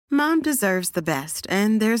Mom deserves the best,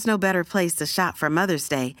 and there's no better place to shop for Mother's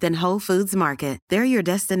Day than Whole Foods Market. They're your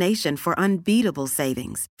destination for unbeatable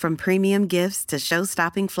savings, from premium gifts to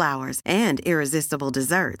show-stopping flowers and irresistible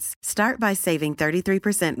desserts. Start by saving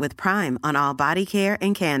 33% with Prime on all body care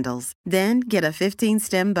and candles. Then get a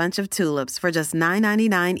 15-stem bunch of tulips for just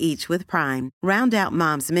 $9.99 each with Prime. Round out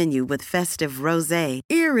Mom's menu with festive rosé,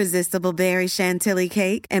 irresistible berry chantilly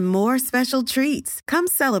cake, and more special treats. Come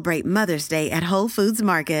celebrate Mother's Day at Whole Foods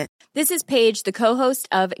Market. This is Paige, the co-host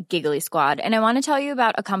of Giggly Squad, and I want to tell you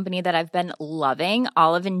about a company that I've been loving,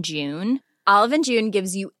 Olive & June. Olive & June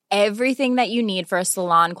gives you everything that you need for a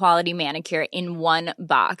salon-quality manicure in one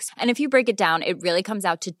box. And if you break it down, it really comes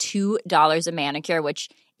out to $2 a manicure, which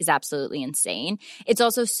is absolutely insane. It's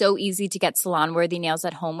also so easy to get salon-worthy nails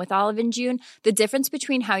at home with Olive & June. The difference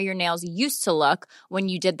between how your nails used to look when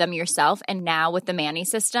you did them yourself and now with the Mani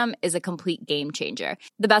system is a complete game changer.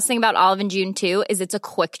 The best thing about Olive & June, too, is it's a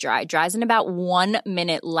quick dry. Dries in about 1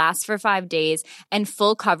 minute, lasts for 5 days, and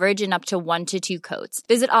full coverage in up to 1 to 2 coats.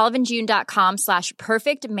 Visit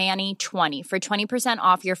oliveandjune.com/perfectmani20 for 20%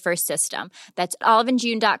 off your first system. That's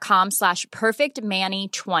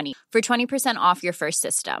oliveandjune.com/perfectmani20 for 20% off your first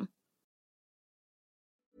system.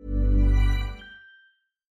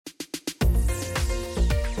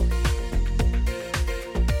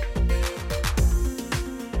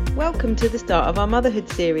 Welcome to the start of our motherhood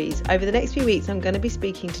series. Over the next few weeks, I'm going to be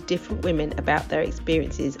speaking to different women about their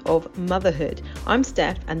experiences of motherhood. I'm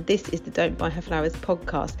Steph, and this is the Don't Buy Her Flowers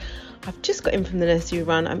podcast. I've just got in from the nursery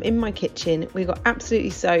run. I'm in my kitchen. We got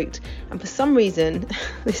absolutely soaked. And for some reason,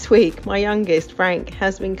 this week, my youngest, Frank,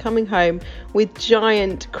 has been coming home with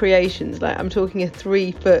giant creations. Like, I'm talking a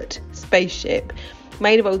 3-foot spaceship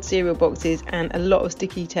made of old cereal boxes and a lot of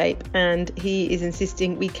sticky tape, and he is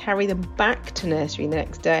insisting we carry them back to nursery the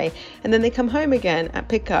next day, and then they come home again at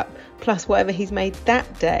pickup plus whatever he's made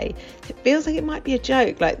that day. It feels like it might be a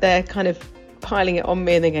joke, like they're kind of piling it on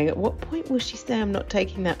me and they're going, at what point will she say I'm not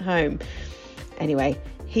taking that home? Anyway,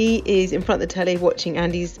 he is in front of the telly watching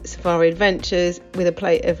Andy's Safari Adventures with a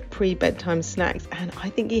plate of pre-bedtime snacks, and I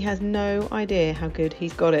think he has no idea how good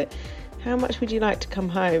he's got it. How much would you like to come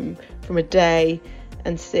home from a day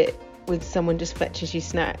and sit with someone just fetches you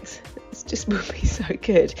snacks? It just would be so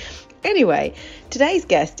good. Anyway, today's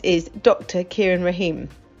guest is Dr Kiran Rahim,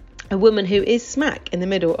 a woman who is smack in the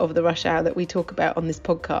middle of the rush hour that we talk about on this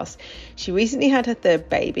podcast. She recently had her third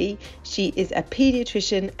baby. She is a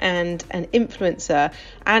paediatrician and an influencer,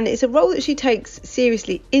 and it's a role that she takes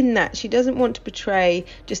seriously in that she doesn't want to portray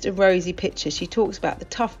just a rosy picture. She talks about the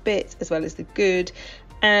tough bits as well as the good.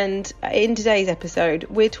 And in today's episode,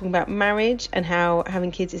 we're talking about marriage and how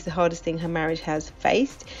having kids is the hardest thing her marriage has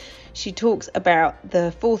faced. She talks about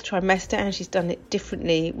the fourth trimester and she's done it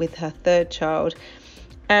differently with her third child.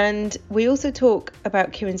 And we also talk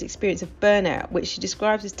about Kiran's experience of burnout, which she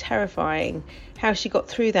describes as terrifying, how she got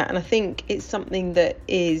through that. And I think it's something that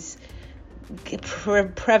is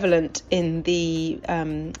prevalent in the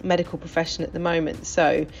medical profession at the moment.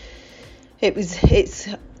 So it's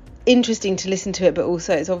interesting to listen to it, but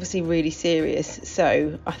also it's obviously really serious,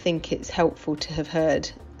 so I think it's helpful to have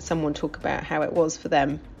heard someone talk about how it was for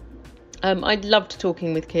them. I loved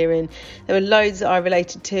talking with Kiran. There were loads that I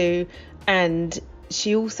related to, and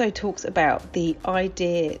she also talks about the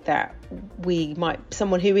idea that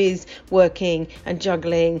someone who is working and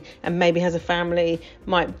juggling and maybe has a family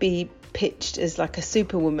might be pitched as like a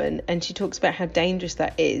superwoman, and she talks about how dangerous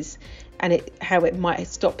that is and how it might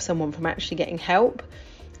stop someone from actually getting help,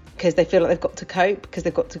 because they feel like they've got to cope, because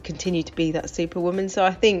they've got to continue to be that superwoman. So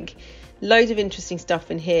I think loads of interesting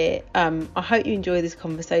stuff in here. I hope you enjoy this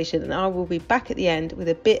conversation, and I will be back at the end with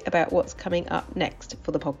a bit about what's coming up next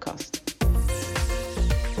for the podcast.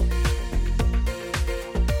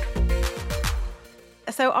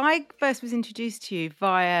 So I first was introduced to you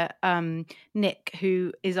via Nick,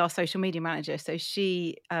 who is our social media manager. So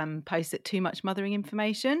she posts at Too Much Mothering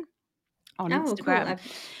Information on Instagram. Cool.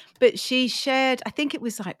 But she shared, I think it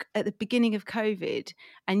was like at the beginning of COVID,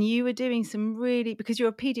 and you were doing some really, because you're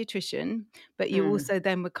a paediatrician, but you also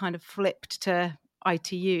then were kind of flipped to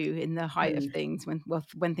ITU in the height of things when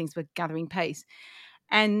things were gathering pace.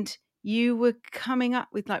 And you were coming up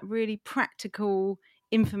with like really practical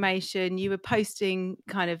information. You were posting,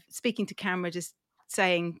 kind of speaking to camera, just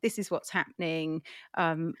saying, this is what's happening.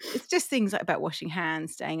 It's just things like about washing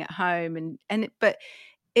hands, staying at home, but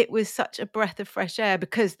it was such a breath of fresh air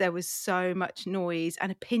because there was so much noise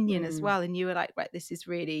and opinion as well. And you were like, right, this is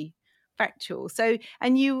really factual. So,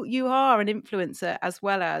 and you are an influencer as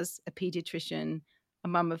well as a paediatrician, a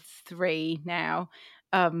mum of 3 now,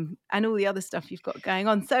 and all the other stuff you've got going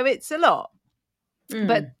on. So it's a lot.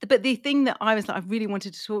 But the thing that I was like, I really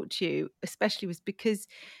wanted to talk to you, especially, was because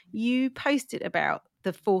you posted about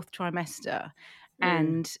the fourth trimester,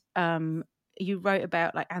 and you wrote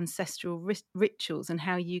about like ancestral rituals and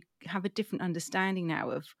how you have a different understanding now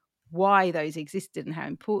of why those existed and how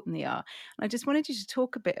important they are. And I just wanted you to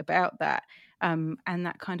talk a bit about that, and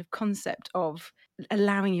that kind of concept of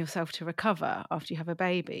allowing yourself to recover after you have a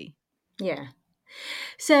baby. Yeah.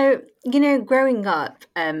 So, growing up,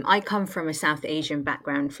 I come from a South Asian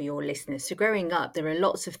background for your listeners. So, growing up, there are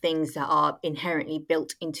lots of things that are inherently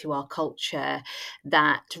built into our culture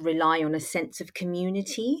that rely on a sense of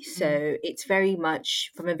community. So, it's very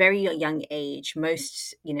much from a very young age,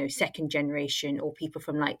 most, second generation or people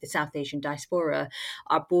from like the South Asian diaspora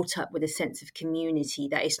are brought up with a sense of community,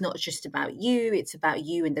 that it's not just about you, it's about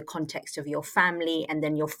you in the context of your family, and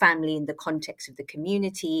then your family in the context of the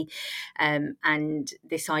community. And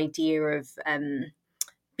this idea of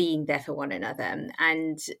being there for one another,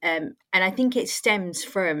 and I think it stems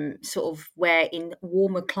from sort of where in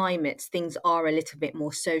warmer climates things are a little bit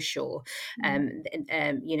more social.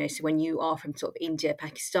 So when you are from sort of India,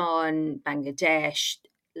 Pakistan, Bangladesh,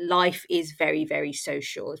 life is very, very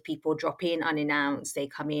social. People drop in unannounced, they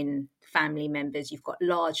come in, family members, you've got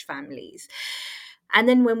large families. And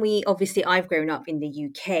then I've grown up in the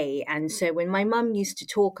UK. And so when my mum used to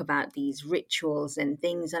talk about these rituals and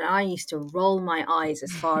things, and I used to roll my eyes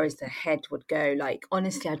as far as the head would go, like,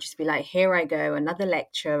 honestly, I'd just be like, here I go, another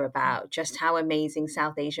lecture about just how amazing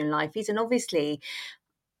South Asian life is. And obviously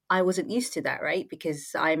I wasn't used to that, right?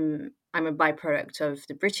 Because I'm a byproduct of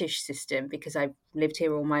the British system, because I've lived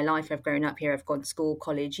here all my life. I've grown up here. I've gone to school,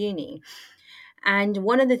 college, uni. And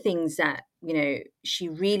one of the things that, she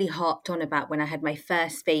really harped on about when I had my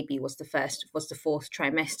first baby was the fourth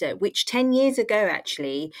trimester, which 10 years ago,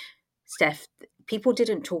 actually, Steph, people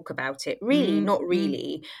didn't talk about it. Really, not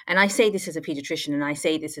really. And I say this as a pediatrician and I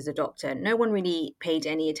say this as a doctor. No one really paid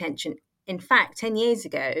any attention. In fact, 10 years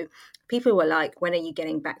ago, people were like, when are you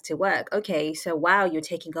getting back to work? Okay, so wow, you're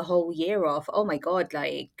taking a whole year off. Oh my God,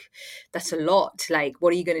 like that's a lot. Like,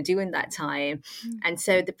 what are you going to do in that time? And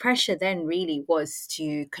so the pressure then really was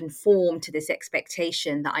to conform to this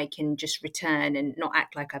expectation that I can just return and not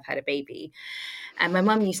act like I've had a baby. And my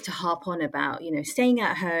mum used to harp on about, staying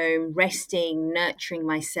at home, resting, nurturing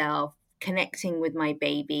myself, connecting with my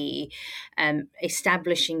baby,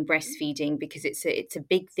 establishing breastfeeding, because it's a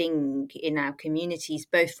big thing in our communities,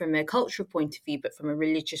 both from a cultural point of view, but from a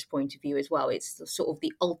religious point of view as well. It's sort of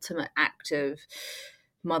the ultimate act of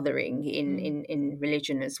mothering in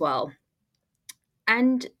religion as well.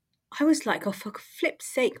 And I was like, oh, for flip's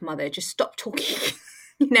sake, mother, just stop talking.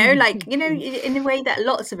 In a way that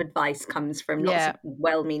lots of advice comes from lots of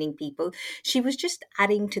well-meaning people. She was just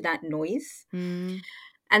adding to that noise.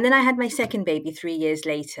 And then I had my second baby 3 years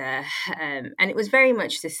later, and it was very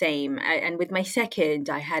much the same. And with my second,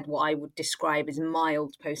 I had what I would describe as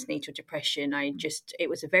mild postnatal depression. It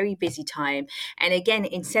was a very busy time. And again,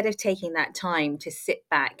 instead of taking that time to sit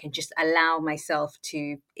back and just allow myself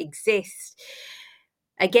to exist,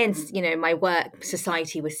 against, my work,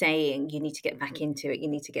 society was saying, you need to get back into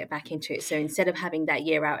it. So instead of having that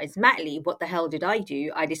year out as mat leave, what the hell did I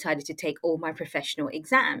do? I decided to take all my professional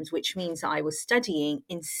exams, which means that I was studying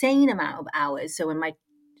insane amount of hours. So when my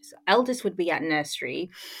eldest would be at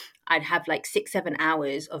nursery, I'd have like 6-7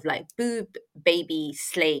 hours of like boob baby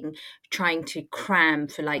slaying, trying to cram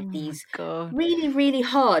for like these really, really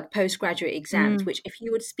hard postgraduate exams, which if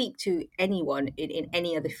you would speak to anyone in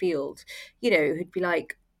any other field, who'd be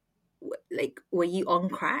like, were you on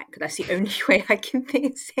crack? That's the only way I can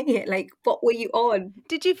say it. Like, what were you on?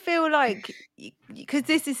 Did you feel like, because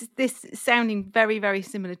this is sounding very, very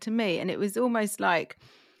similar to me, and it was almost like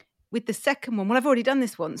with the second one, well, I've already done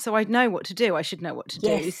this one, so I know what to do. I should know what to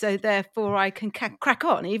do. So therefore I can crack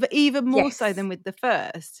on, even more so than with the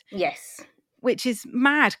first. Yes. Which is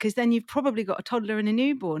mad, because then you've probably got a toddler and a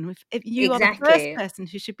newborn. If you are the first person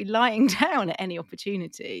who should be lying down at any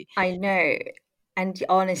opportunity. I know. And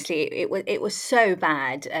honestly, it was so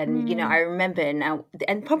bad. And, I remember now,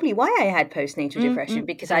 and probably why I had postnatal depression,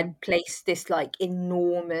 because I'd placed this like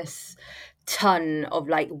enormous ton of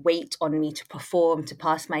like weight on me to perform, to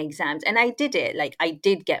pass my exams. And I did it. Like, I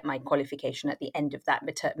did get my qualification at the end of that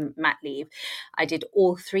mat leave. I did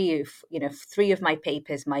all three of my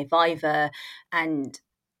papers, my viva, and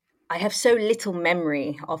I have so little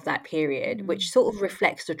memory of that period, which sort of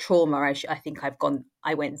reflects the trauma I think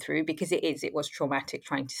I went through, because it was traumatic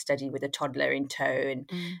trying to study with a toddler in tow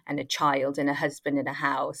and a child and a husband in a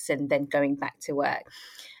house, and then going back to work.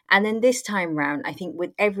 And then this time round, I think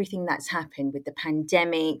with everything that's happened with the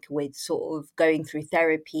pandemic, with sort of going through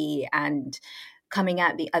therapy and coming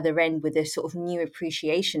out the other end with a sort of new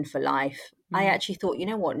appreciation for life, I actually thought, you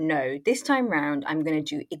know what, no, this time round, I'm going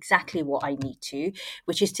to do exactly what I need to,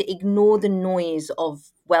 which is to ignore the noise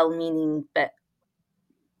of well-meaning but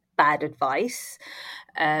bad advice,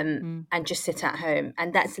 and just sit at home.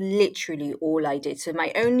 And that's literally all I did. So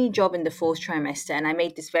my only job in the fourth trimester, and I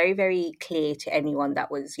made this very, very clear to anyone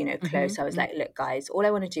that was, close. I was like, look, guys, all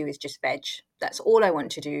I want to do is just veg. That's all I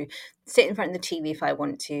want to do. Sit in front of the TV if I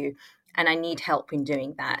want to. And I need help in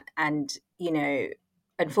doing that. And,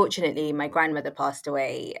 unfortunately, my grandmother passed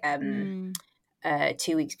away 2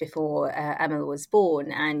 weeks before Emil was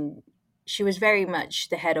born. And she was very much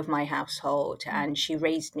the head of my household, and she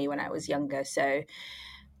raised me when I was younger. So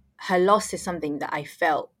her loss is something that I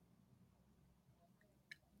felt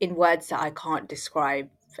in words that I can't describe.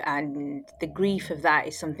 And the grief of that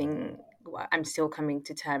is something I'm still coming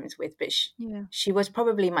to terms with. But she was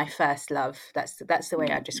probably my first love. That's the way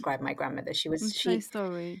I describe my grandmother. I'm so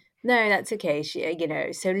sorry. No, that's okay.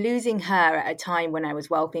 So losing her at a time when I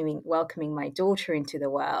was welcoming my daughter into the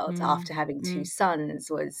world after having two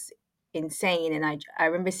sons was insane. And I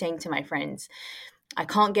remember saying to my friends, I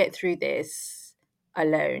can't get through this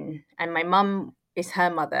alone. And my mum is her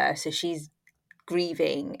mother, so she's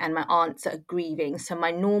grieving, and my aunts are grieving. So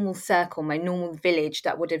my normal circle, my normal village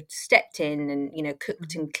that would have stepped in and,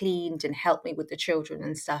 cooked and cleaned and helped me with the children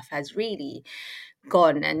and stuff has really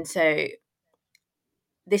gone. And so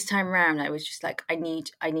this time around, I was just like, I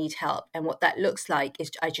need help. And what that looks like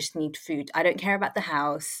is I just need food. I don't care about the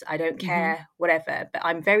house. I don't care, whatever, but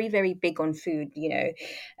I'm very, very big on food,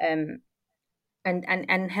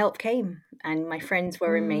 and help came, and my friends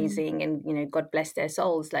were amazing, and God bless their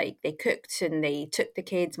souls. Like, they cooked and they took the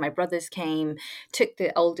kids. My brothers came, took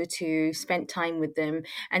the older two, spent time with them.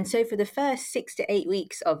 And so for the first 6 to 8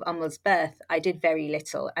 weeks of Amal's birth, I did very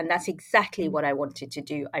little, and that's exactly what I wanted to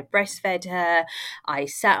do. I breastfed her, I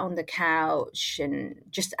sat on the couch and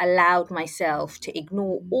just allowed myself to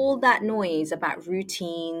ignore all that noise about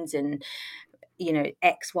routines and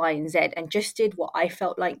X, Y, and Z, and just did what I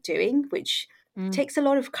felt like doing, which takes a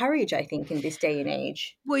lot of courage, I think, in this day and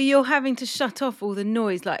age. Well, you're having to shut off all the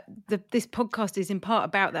noise. Like, this podcast is in part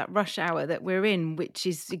about that rush hour that we're in, which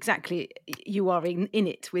is exactly, you are in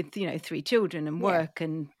it with 3 children and work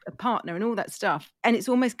and a partner and all that stuff, and it's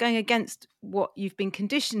almost going against what you've been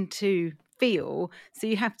conditioned to feel. So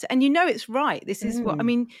you have to, and it's right. This is what I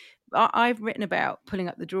mean. I've written about pulling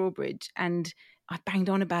up the drawbridge, and I banged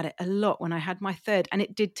on about it a lot when I had my third, and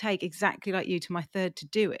it did take exactly like you to my third to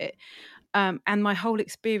do it. And my whole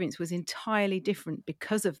experience was entirely different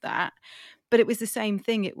because of that. But it was the same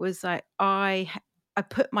thing. It was like I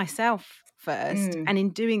put myself first, and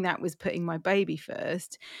in doing that was putting my baby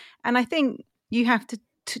first. And I think you have to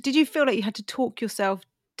did you feel like you had to talk yourself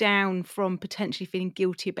down from potentially feeling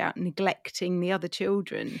guilty about neglecting the other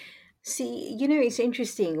children? See, it's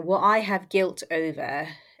interesting. What I have guilt over,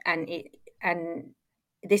 and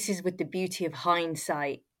this is with the beauty of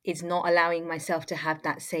hindsight, is not allowing myself to have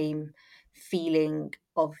that same feeling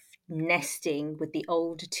of nesting with the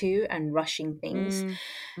older two and rushing things.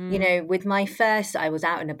 With my first, I was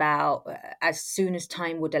out and about as soon as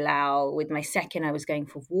time would allow. With my second, I was going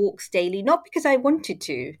for walks daily, not because I wanted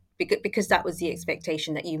to, because that was the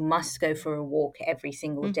expectation, that you must go for a walk every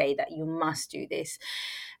single day, that you must do this.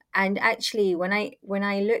 And actually, when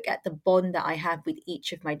I look at the bond that I have with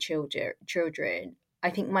each of my children, I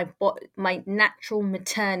think my natural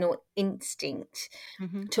maternal instinct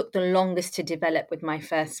took the longest to develop with my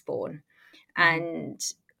firstborn. And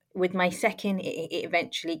with my second, it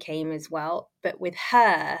eventually came as well. But with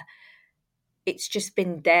her, it's just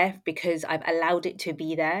been there because I've allowed it to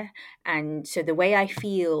be there. And so the way I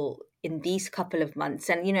feel in these couple of months,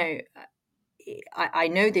 and I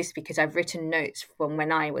know this because I've written notes from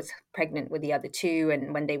when I was pregnant with the other two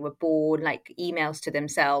and when they were born, like emails to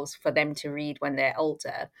themselves for them to read when they're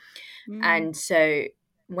older. And so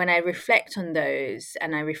when I reflect on those,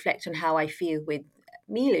 and I reflect on how I feel with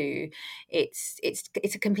Milu, it's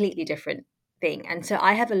a completely different thing. And so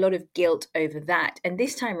I have a lot of guilt over that. And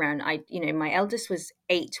this time around, my eldest was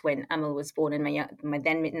 8 when Amal was born, and my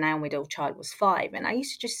then now middle child was 5. And I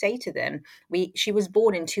used to just say to them, she was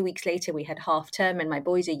born, and 2 weeks later we had half term, and my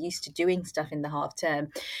boys are used to doing stuff in the half term.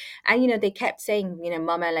 And, they kept saying,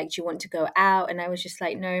 Mama, like, do you want to go out? And I was just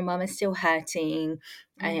like, no, Mama's still hurting.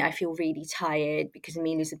 I feel really tired because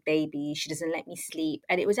Milu's a baby. She doesn't let me sleep.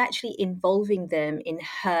 And it was actually involving them in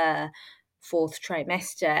her fourth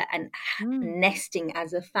trimester and nesting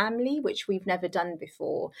as a family, which we've never done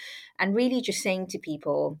before. And really just saying to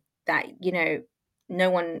people that,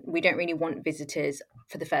 we don't really want visitors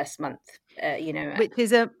for the first month, which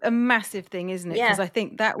is a massive thing, isn't it? Because Yeah. I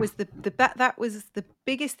think that was that was the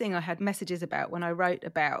biggest thing I had messages about when I wrote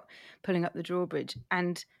about pulling up the drawbridge,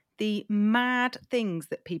 and the mad things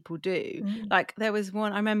that people do. Like there was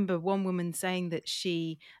one, I remember one woman saying that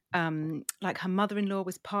she like her mother-in-law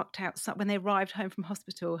was parked outside when they arrived home from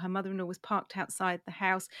hospital. Her mother-in-law was parked outside the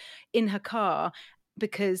house in her car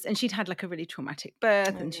and she'd had like a really traumatic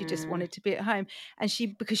birth, and she just wanted to be at home, and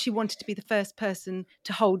because she wanted to be the first person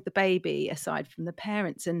to hold the baby aside from the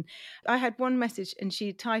parents. And I had one message, and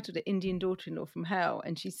she titled it Indian Daughter-in-Law from Hell,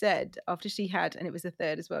 and she said, after she had, and it was the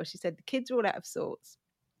third as well, she said the kids were all out of sorts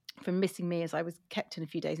from missing me as I was kept in a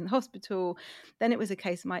few days in the hospital. Then it was a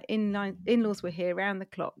case of my in-laws were here around the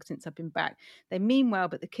clock since I've been back. They mean well,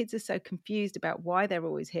 but the kids are so confused about why they're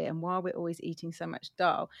always here and why we're always eating so much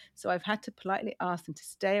dal. So I've had to politely ask them to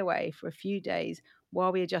stay away for a few days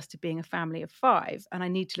while we adjust to being a family of 5, and I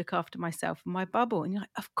need to look after myself and my bubble. And you're like,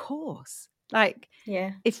 of course. Like,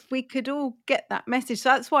 Yeah. if we could all get that message. So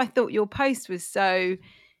that's why I thought your post was so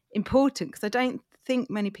important, because I don't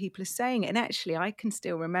think many people are saying it. And actually, I can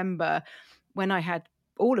still remember when I had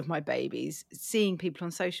all of my babies, seeing people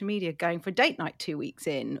on social media going for a date night 2 weeks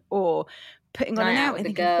in, or putting on Night an out out with and the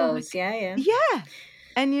thinking, oh my girls. Yeah. yeah.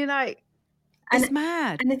 And you're like, it's And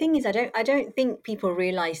mad. and the thing is, I don't think people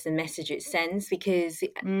realize the message it sends, because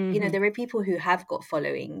there are people who have got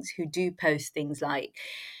followings who do post things like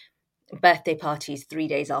birthday parties 3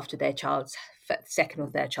 days after their child's second or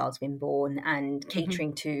third child's been born, and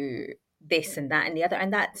catering to this and that and the other,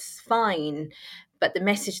 and that's fine. But the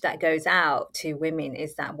message that goes out to women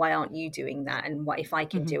is that, why aren't you doing that? And what if I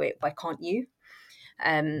can do it? Why can't you?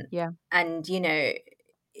 Yeah. And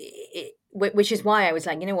which is why I was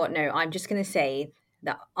like, you know what? No, I'm just going to say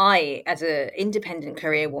that I, as an independent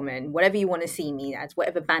career woman, whatever you want to see me as,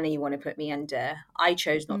 whatever banner you want to put me under, I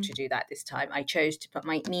chose not to do that this time. I chose to put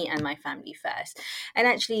me and my family first. And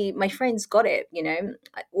actually, my friends got it.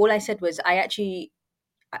 All I said was, I actually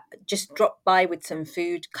just drop by with some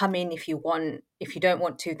food, come in if you want. If you don't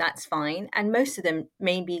want to, that's fine. And most of them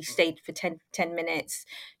maybe stayed for 10 minutes,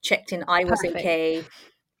 checked in I was Perfect. okay,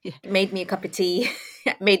 Yeah. made me a cup of tea,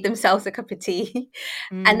 made themselves a cup of tea,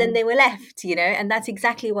 and then they were left, and that's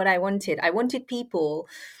exactly what I wanted. I wanted people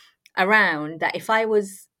around that if I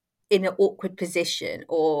was in an awkward position,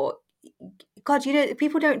 or God,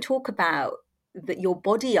 people don't talk about that your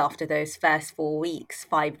body after those first 4 weeks,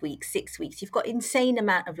 5 weeks, 6 weeks, you've got insane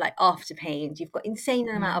amount of like after pains, you've got insane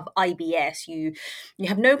amount of IBS, you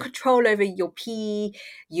have no control over your pee,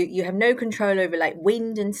 you have no control over like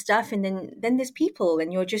wind and stuff, and then there's people,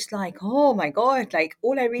 and you're just like, oh my God, like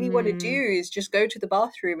all I really want to do is just go to the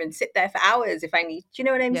bathroom and sit there for hours if I need. Do you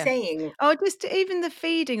know what I'm saying? Oh, just even the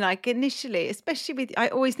feeding, like initially, I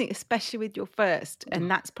always think, especially with your first, and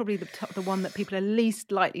that's probably the one that people are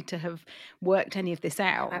least likely to have worked any of this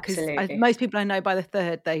out, because Absolutely. most people I know by the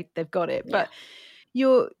third, they've got it. Yeah. But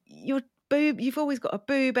your boob, you've always got a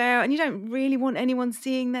boob out, and you don't really want anyone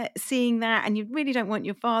seeing that, and you really don't want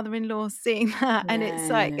your father-in-law seeing that. And it's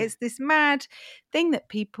like, No. it's this mad thing that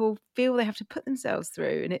people feel they have to put themselves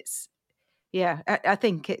through, and it's, yeah, I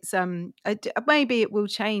think it's maybe it will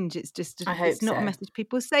change. It's just I it's hope not a so. message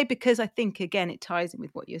people say, because I think again it ties in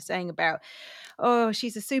with what you're saying about, oh,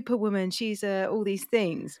 she's a superwoman, she's all these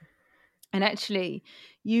things. And actually,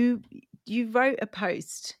 you wrote a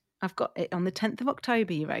post. I've got it on the 10th of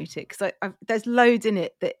October. You wrote it because there's loads in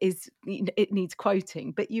it that it needs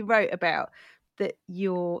quoting. But you wrote about that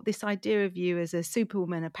this idea of you as a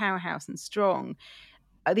superwoman, a powerhouse, and strong.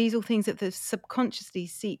 Are these all things that have subconsciously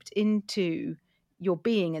seeped into your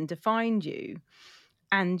being and defined you,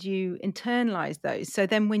 and you internalize those? So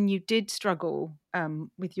then when you did struggle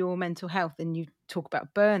with your mental health, and you talk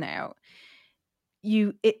about burnout,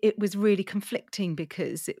 it was really conflicting,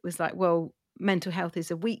 because it was like, well, mental health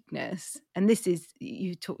is a weakness, and this is,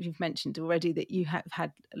 you've mentioned already that you have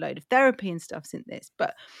had a load of therapy and stuff since this,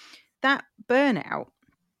 but that burnout,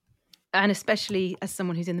 and especially as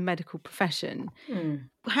someone who's in the medical profession,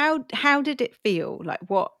 how did it feel? Like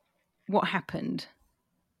what happened?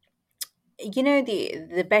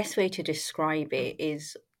 The best way to describe it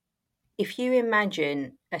is, if you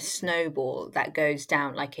imagine a snowball that goes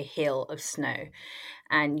down like a hill of snow,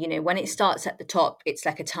 and when it starts at the top, it's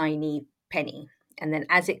like a tiny penny, and then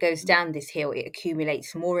as it goes down this hill, it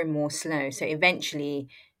accumulates more and more snow, so eventually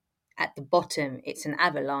at the bottom it's an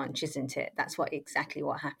avalanche, isn't it? That's exactly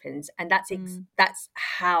what happens. And that's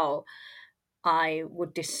how I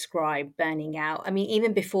would describe burning out. I mean,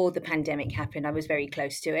 even before the pandemic happened, I was very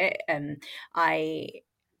close to it. I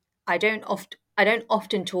I don't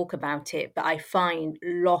often talk about it, but I find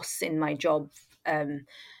loss in my job and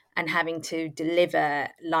having to deliver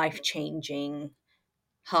life-changing,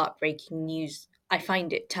 heartbreaking news, I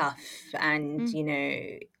find it tough. And,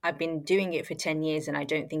 I've been doing it for 10 years and I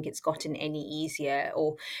don't think it's gotten any easier.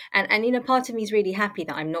 And part of me is really happy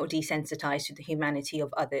that I'm not desensitized to the humanity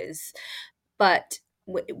of others. But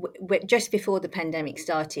just before the pandemic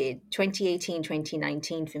started, 2018,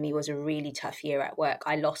 2019 for me was a really tough year at work.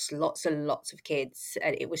 I lost lots and lots of kids.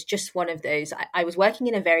 And it was just one of those. I was working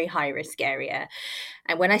in a very high risk area.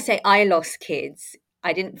 And when I say I lost kids,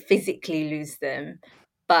 I didn't physically lose them,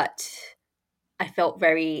 but I felt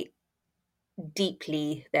very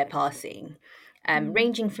deeply their passing.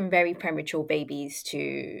 Ranging from very premature babies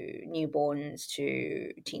to newborns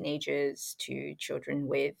to teenagers to children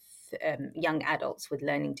with young adults with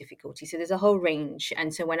learning difficulties. So there's a whole range.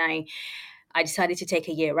 And so when I decided to take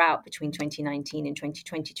a year out between 2019 and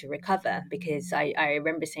 2020 to recover, because I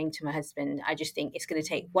remember saying to my husband, I just think it's going to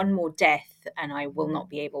take one more death and I will not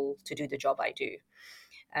be able to do the job I do.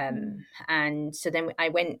 And so then I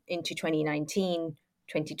went into 2019,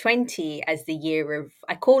 2020 as the year of,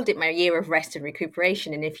 I called it my year of rest and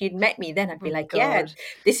recuperation. And if you'd met me then, I'd be yeah,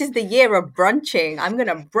 this is the year of brunching. I'm going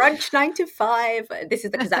to brunch 9 to 5. This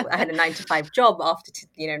is because I had a 9 to 5 job after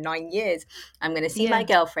 9 years. I'm going to see my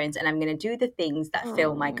girlfriends and I'm going to do the things that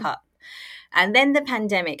fill my cup. And then the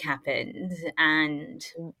pandemic happened, and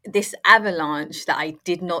this avalanche that I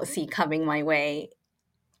did not see coming my way,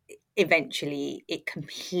 eventually it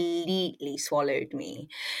completely swallowed me.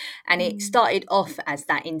 And it started off as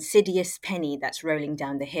that insidious penny that's rolling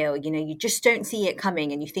down the hill. You just don't see it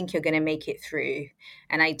coming and you think you're going to make it through.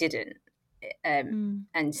 And I didn't.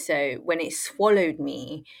 And so when it swallowed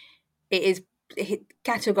me, it is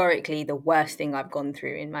categorically the worst thing I've gone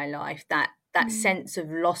through in my life. That sense of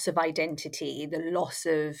loss of identity, the loss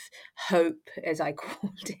of hope, as I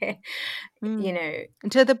called it,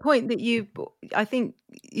 And to the point that I think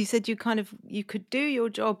you said you could do your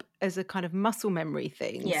job as a kind of muscle memory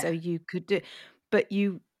thing. Yeah. So you could do, but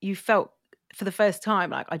you felt for the first time,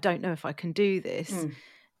 like, I don't know if I can do this.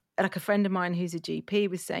 Like a friend of mine who's a GP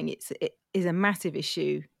was saying it is a massive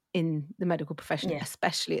issue in the medical profession,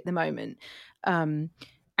 especially at the moment.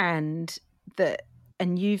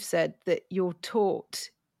 And you've said that you're taught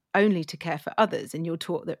only to care for others, and you're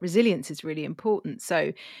taught that resilience is really important.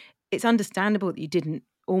 So it's understandable that you didn't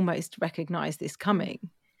almost recognize this coming.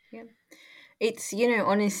 Yeah. It's,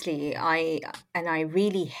 honestly, I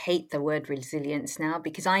really hate the word resilience now,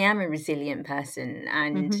 because I am a resilient person.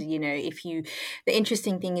 And, the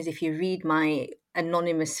interesting thing is, if you read my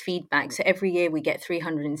anonymous feedback, so every year we get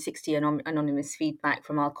 360 anonymous feedback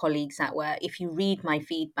from our colleagues at work. If you read my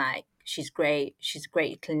feedback, she's great. She's a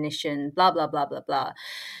great clinician, blah, blah, blah, blah, blah.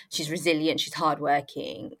 She's resilient. She's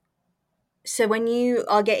hardworking. So when you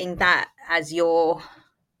are getting that as your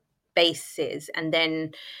basis, and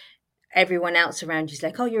then everyone else around you is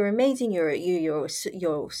like, oh, you're amazing,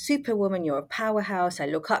 you're superwoman, you're a powerhouse, I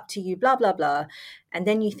look up to you, blah, blah, blah. And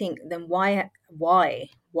then you think, then why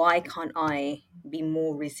can't I be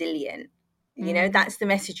more resilient? That's the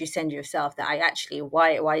message you send yourself, that I actually,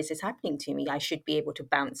 why is this happening to me? I should be able to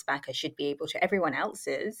bounce back. I should be able to. Everyone else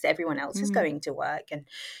is going to work and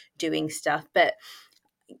doing stuff. But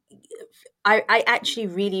I actually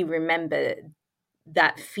really remember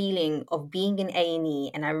that feeling of being in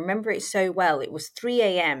A&E, and I remember it so well. It was 3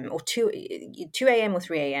 a.m. or 2 a.m. or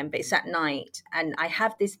 3 a.m., but it's at night, and I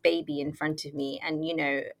have this baby in front of me, and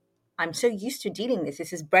I'm so used to dealing this.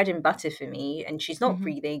 This is bread and butter for me, and she's not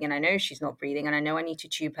breathing, and I know she's not breathing, and I know I need to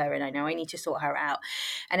tube her, and I know I need to sort her out.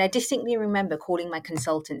 And I distinctly remember calling my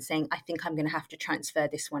consultant saying, I think I'm going to have to transfer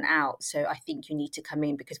this one out, so I think you need to come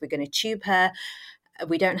in because we're going to tube her.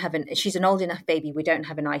 We don't have she's an old enough baby. We don't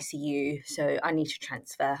have an ICU, so I need to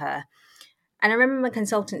transfer her. And I remember my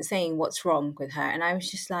consultant saying, what's wrong with her? And I was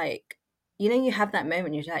just like, you have that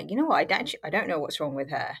moment. You're like, what? I don't know what's wrong with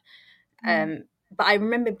her. But I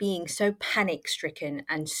remember being so panic stricken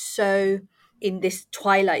and so in this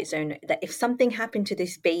twilight zone that if something happened to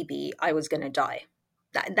this baby, I was going to die.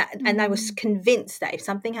 And I was convinced that if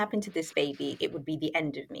something happened to this baby, it would be the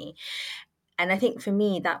end of me. And I think for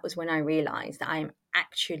me, that was when I realized that I'm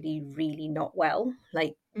actually really not well.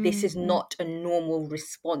 Like, this is not a normal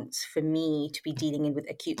response for me to be dealing with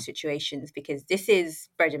acute situations, because this is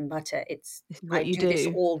bread and butter. I do this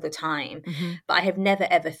all the time. But I have never,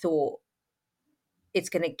 ever thought it's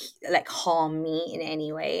going to harm me in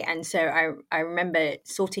any way. And so I remember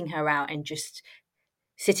sorting her out and just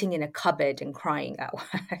sitting in a cupboard and crying at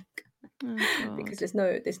work. Because there's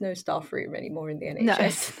no staff room anymore in the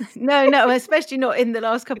NHS. No, especially not in the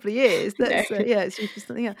last couple of years. That's it's just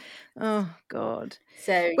something else. Oh God.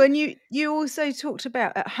 So when you also talked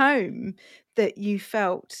about at home that you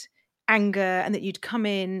felt anger and that you'd come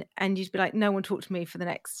in and you'd be like, no one talk to me for the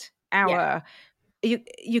next hour.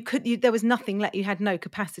 There was nothing left. You had no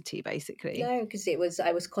capacity, basically. No, because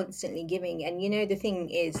I was constantly giving. And the thing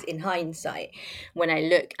is, in hindsight, when I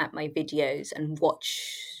look at my videos and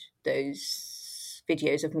watch those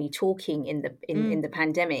videos of me talking in the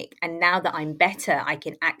pandemic, and now that I'm better, I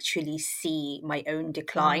can actually see my own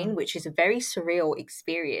decline, which is a very surreal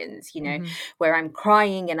experience, where I'm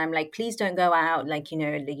crying and I'm like, please don't go out,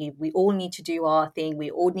 we all need to do our thing,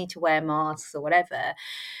 we all need to wear masks or whatever.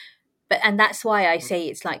 And that's why I say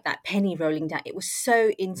it's like that penny rolling down. It was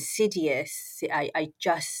so insidious.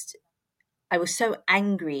 I was so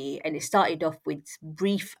angry, and it started off with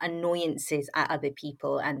brief annoyances at other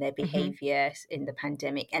people and their behavior in the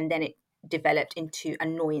pandemic. And then it developed into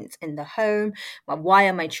annoyance in the home. Well, why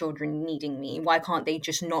are my children needing me? Why can't they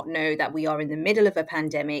just not know that we are in the middle of a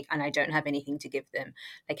pandemic and I don't have anything to give them?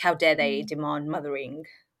 Like, how dare they demand mothering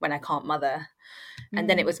when I can't mother? And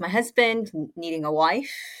then it was my husband needing a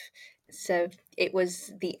wife. So it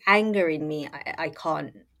was the anger in me. I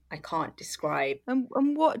can't describe. And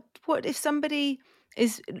what if somebody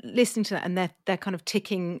is listening to that and they're kind of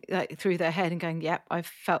ticking through their head and going, yep, I've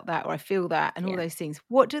felt that, or I feel that, and all those things.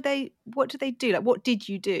 What do they do? Like, what did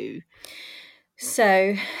you do?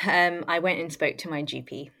 So I went and spoke to my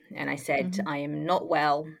GP, and I said, I am not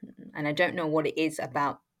well, and I don't know what it is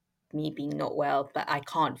about me being not well, but I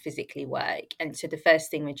can't physically work. And so the first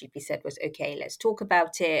thing my GP said was, okay, let's talk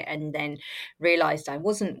about it, and then realized I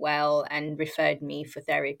wasn't well and referred me for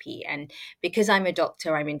therapy. And because I'm a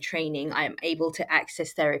doctor, I'm in training, I am able to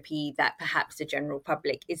access therapy that perhaps the general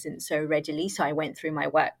public isn't so readily. So I went through my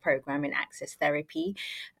work program in access therapy.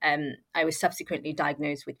 I was subsequently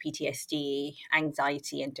diagnosed with PTSD,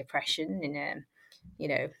 anxiety and depression in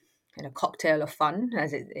a cocktail of fun,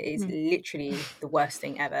 as it is literally the worst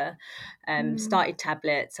thing ever. Started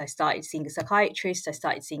tablets. I started seeing a psychiatrist. I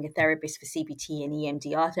started seeing a therapist for CBT and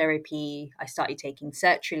EMDR therapy. I started taking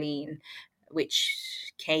sertraline, which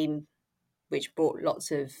brought lots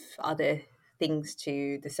of other things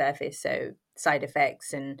to the surface, so side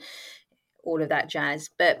effects and all of that jazz.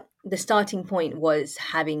 But the starting point was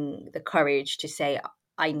having the courage to say,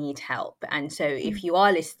 I need help. And so if you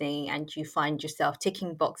are listening and you find yourself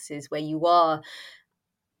ticking boxes where you are,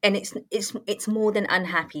 and it's more than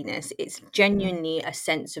unhappiness, it's genuinely a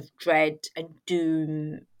sense of dread and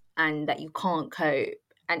doom and that you can't cope.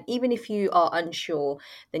 And even if you are unsure,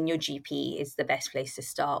 then your GP is the best place to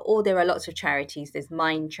start. Or there are lots of charities. There's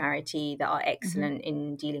Mind Charity that are excellent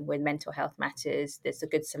in dealing with mental health matters. There's the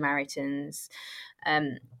Good Samaritans,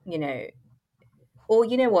 Or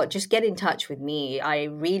you know what, just get in touch with me. I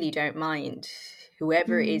really don't mind.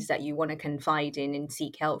 Whoever it is that you want to confide in and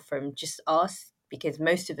seek help from, just ask, because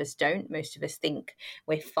most of us don't. Most of us think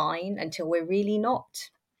we're fine until we're really not.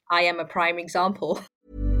 I am a prime example.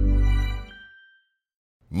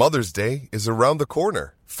 Mother's Day is around the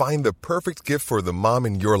corner. Find the perfect gift for the mom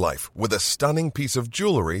in your life with a stunning piece of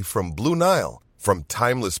jewelry from Blue Nile. From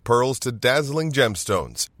timeless pearls to dazzling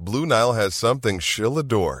gemstones, Blue Nile has something she'll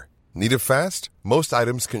adore. Need it fast? Most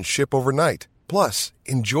items can ship overnight. Plus,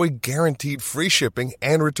 enjoy guaranteed free shipping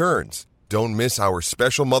and returns. Don't miss our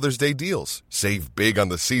special Mother's Day deals. Save big on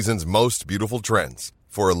the season's most beautiful trends.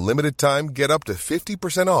 For a limited time, get up to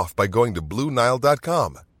 50% off by going to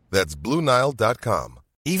BlueNile.com. That's BlueNile.com.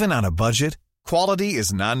 Even on a budget, quality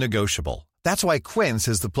is non-negotiable. That's why Quince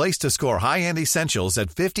is the place to score high-end essentials at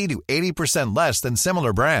 50 to 80% less than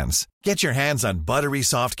similar brands. Get your hands on buttery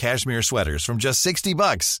soft cashmere sweaters from just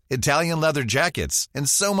 $60, Italian leather jackets, and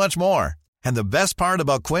so much more. And the best part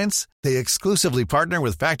about Quince, they exclusively partner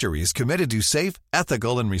with factories committed to safe,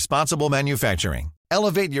 ethical, and responsible manufacturing.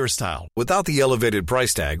 Elevate your style without the elevated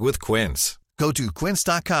price tag with Quince. Go to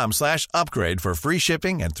quince.com/upgrade for free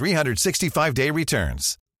shipping and 365-day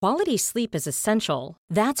returns. Quality sleep is essential.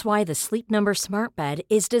 That's why the Sleep Number Smart Bed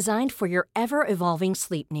is designed for your ever-evolving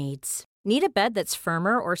sleep needs. Need a bed that's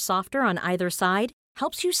firmer or softer on either side?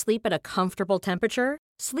 Helps you sleep at a comfortable temperature?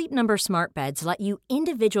 Sleep Number Smart Beds let you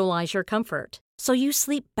individualize your comfort, so you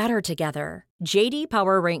sleep better together. J.D.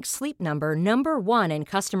 Power ranks Sleep Number number 1 in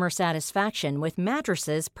customer satisfaction with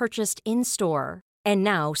mattresses purchased in-store. And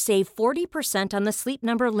now, save 40% on the Sleep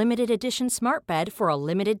Number Limited Edition Smart Bed for a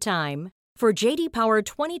limited time. For J.D. Power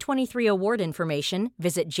 2023 award information,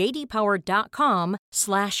 visit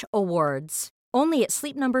jdpower.com/awards. Only at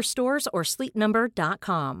Sleep Number stores or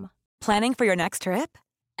sleepnumber.com. Planning for your next trip?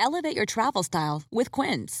 Elevate your travel style with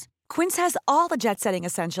Quince. Quince has all the jet-setting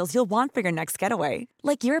essentials you'll want for your next getaway,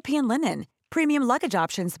 like European linen, premium luggage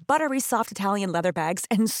options, buttery soft Italian leather bags,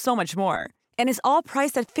 and so much more. And is all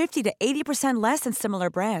priced at 50 to 80% less than similar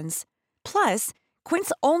brands. Plus,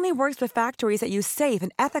 Quince only works with factories that use safe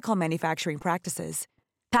and ethical manufacturing practices.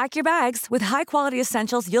 Pack your bags with high-quality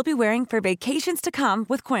essentials you'll be wearing for vacations to come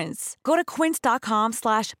with Quince. Go to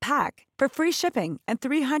quince.com/pack for free shipping and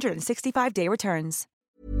 365-day returns.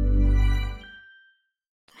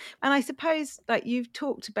 And I suppose, like, you've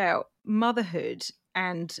talked about motherhood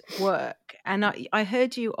and work, and I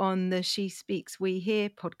heard you on the She Speaks We Hear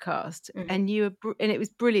podcast, and and it was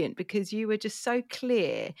brilliant because you were just so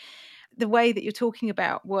clear the way that you're talking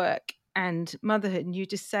about work and motherhood, and you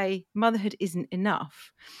just say motherhood isn't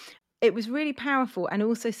enough. It was really powerful, and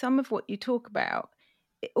also some of what you talk about,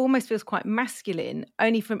 it almost feels quite masculine,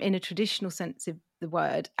 only from in a traditional sense of the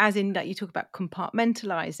word, as in that you talk about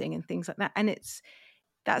compartmentalizing and things like that, and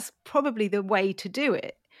that's probably the way to do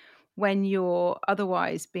it when you're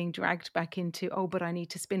otherwise being dragged back into, oh, but I need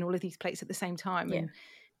to spin all of these plates at the same time,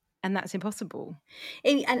 and that's impossible.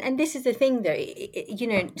 And this is the thing, though,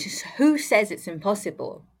 just who says it's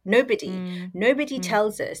impossible? Nobody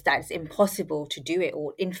tells us that it's impossible to do it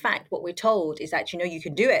all. In fact, what we're told is that, you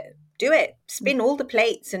can do it, spin all the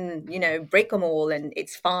plates and, break them all and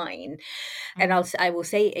it's fine. And I will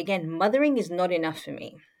say again, mothering is not enough for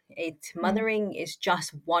me. Mothering is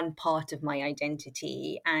just one part of my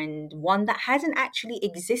identity, and one that hasn't actually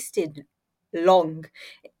existed long.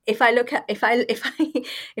 If I look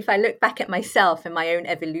back at myself and my own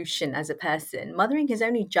evolution as a person, mothering has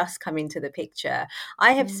only just come into the picture.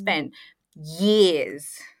 I have spent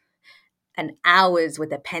years and hours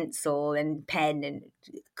with a pencil and pen and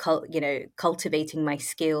cultivating my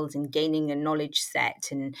skills and gaining a knowledge set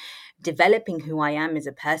and developing who I am as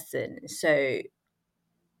a person. So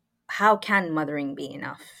how can mothering be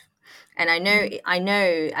enough? And I know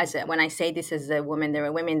when I say this as a woman, there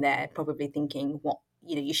are women there probably thinking, what,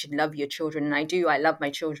 you should love your children. And I love my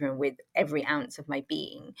children with every ounce of my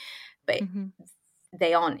being, but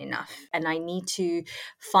they aren't enough. And I need to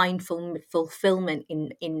find fulfillment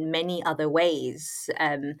in many other ways,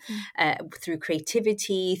 through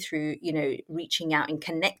creativity, through, reaching out and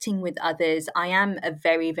connecting with others. I am a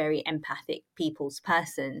very, very empathic people's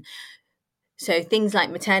person. So things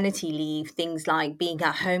like maternity leave, things like being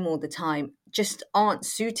at home all the time just aren't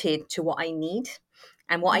suited to what I need.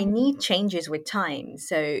 And what I need changes with time.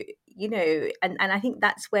 So, and I think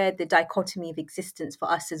that's where the dichotomy of existence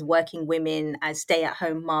for us as working women, as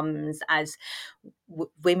stay-at-home mums, as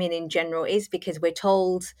women in general is, because we're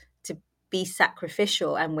told to be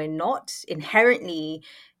sacrificial and we're not. Inherently,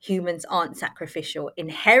 humans aren't sacrificial.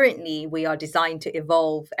 Inherently, we are designed to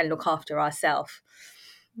evolve and look after ourselves.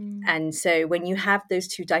 And so when you have those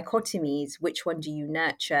two dichotomies, which one do you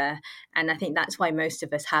nurture? And I think that's why most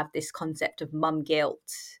of us have this concept of mum guilt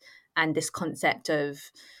and this concept of,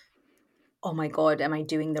 oh my God, am I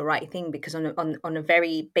doing the right thing? Because on a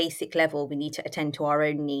very basic level, we need to attend to our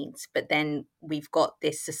own needs. But then we've got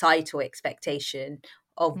this societal expectation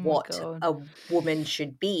of what a woman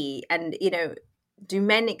should be. And, do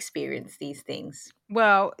men experience these things?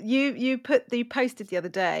 Well, you posted the other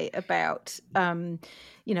day about,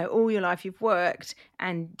 all your life you've worked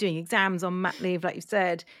and doing exams on mat leave, like you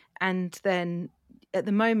said, and then at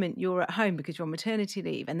the moment you're at home because you're on maternity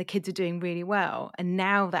leave and the kids are doing really well. And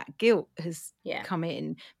now that guilt has come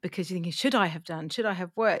in because you're thinking, should I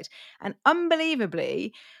have worked? And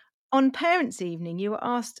unbelievably, on Parents' Evening, you were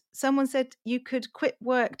asked, someone said you could quit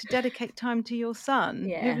work to dedicate time to your son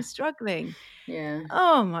who was struggling. Yeah.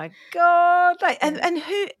 Oh my God. And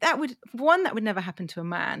who that would never happen to a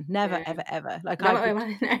man. Never, ever. Like,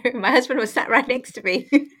 my husband was sat right next to me.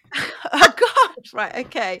 Oh God. Right.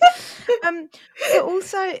 Okay. But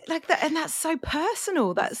also like that, and that's so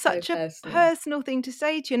personal. That's such a personal thing to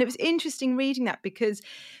say to you. And it was interesting reading that because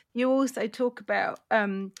you also talk about,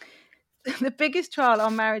 the biggest trial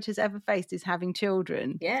our marriage has ever faced is having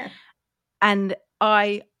children. Yeah. And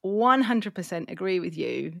I 100% agree with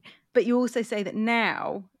you. But you also say that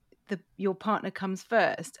now your partner comes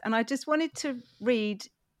first. And I just wanted to read.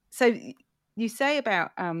 So you say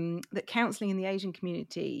about that counselling in the Asian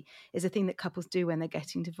community is a thing that couples do when they're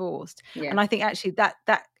getting divorced. Yeah. And I think actually that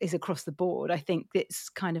is across the board. I think it's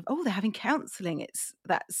kind of, they're having counselling.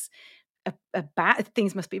 That's a bad,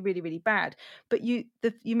 things must be really, really bad. But you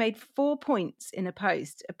made 4 points in a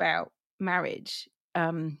post about marriage,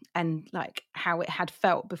 and like how it had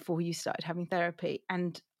felt before you started having therapy.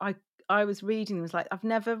 And I was reading and was like, I've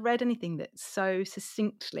never read anything that so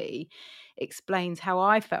succinctly explains how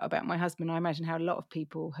I felt about my husband. I imagine how a lot of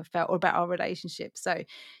people have felt, or about our relationship. So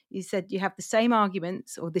you said you have the same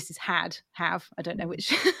arguments, or this is have, I don't know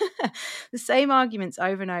which, the same arguments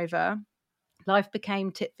over and over. Life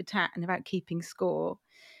became tit for tat and about keeping score.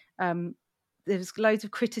 there was loads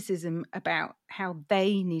of criticism about how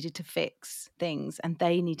they needed to fix things and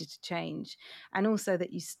they needed to change, and also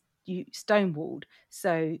that you stonewalled,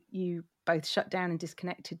 so you both shut down and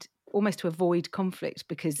disconnected almost to avoid conflict,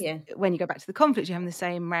 because when you go back to the conflict, you're having the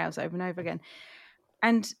same rows over and over again.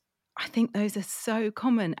 And I think those are so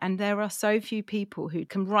common, and there are so few people who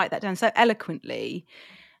can write that down so eloquently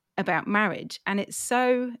about marriage. And it's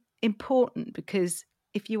so important, because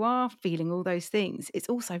if you are feeling all those things, it's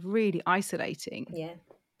also really isolating. Yeah.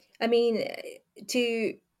 I mean,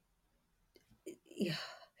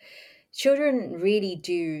 children really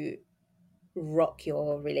do rock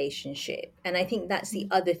your relationship. And I think that's the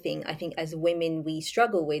other thing I think as women we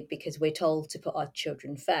struggle with, because we're told to put our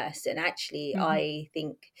children first. And actually, I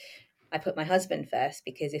think I put my husband first,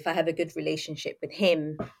 because if I have a good relationship with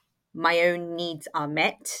him, my own needs are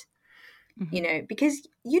met. Because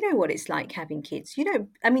you know what it's like having kids.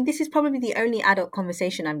 I mean, this is probably the only adult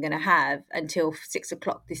conversation I'm going to have until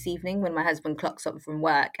 6:00 this evening, when my husband clocks up from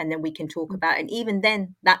work, and then we can talk about, and even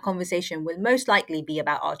then that conversation will most likely be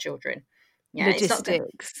about our children. Logistics,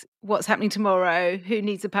 it's not what's happening tomorrow, who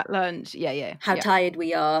needs a packed lunch, how tired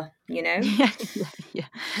we are, yeah.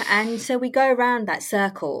 And so we go around that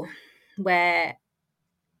circle where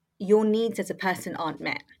your needs as a person aren't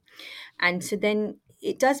met. And so then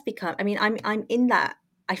it does become, I mean, I'm in that.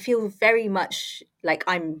 I feel very much like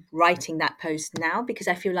I'm writing that post now, because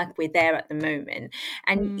I feel like we're there at the moment.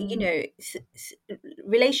 And,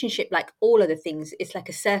 relationship, like all other things, it's like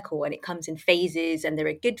a circle, and it comes in phases, and there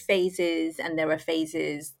are good phases and there are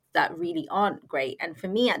phases that really aren't great. And for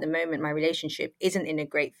me at the moment, my relationship isn't in a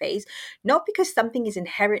great phase, not because something is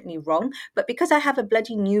inherently wrong, but because I have a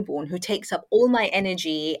bloody newborn who takes up all my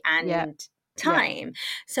energy and time.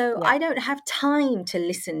 So I don't have time to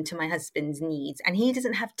listen to my husband's needs, and he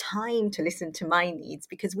doesn't have time to listen to my needs,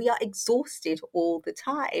 because we are exhausted all the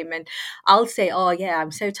time. And I'll say, oh yeah,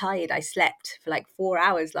 I'm so tired, I slept for like 4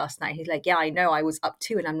 hours last night. He's like, yeah, I know, I was up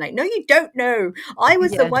too. And I'm like, no, you don't know, I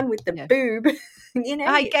was the one with the boob.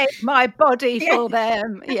 I gave my body for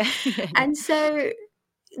them. And so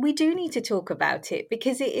we do need to talk about it,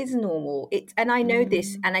 because it is normal. And I know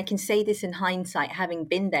this, and I can say this in hindsight, having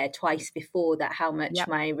been there twice before, that how much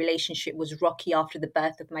my relationship was rocky after the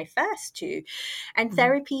birth of my first two. And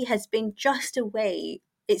therapy has been just a way.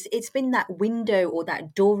 It's been that window, or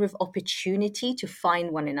that door of opportunity to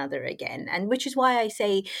find one another again. And which is why I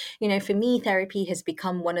say, for me, therapy has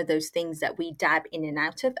become one of those things that we dab in and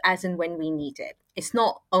out of as and when we need it. It's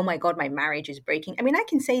not, oh my God, my marriage is breaking. I mean, I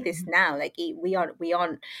can say this now, like we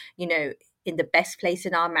aren't, in the best place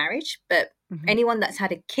in our marriage, but anyone that's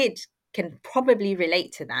had a kid can probably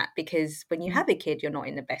relate to that, because when you have a kid, you're not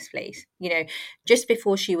in the best place. Just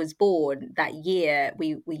before she was born that year,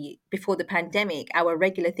 we before the pandemic, our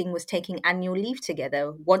regular thing was taking annual leave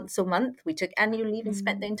together. Once a month, we took annual leave and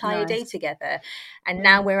spent the entire day together. And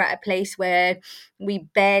now we're at a place where we're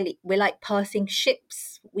like passing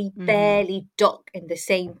ships. We barely dock in the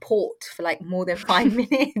same port for like more than 5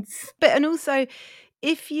 minutes. And also,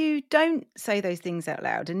 if you don't say those things out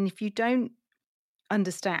loud, and if you don't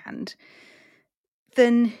understand,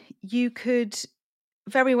 then you could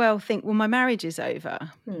very well think, well, my marriage is over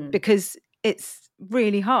because it's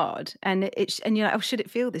really hard, and you're like, oh, should it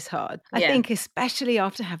feel this hard? I think especially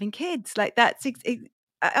after having kids, like that's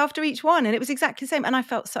after each one, and it was exactly the same, and I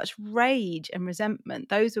felt such rage and resentment.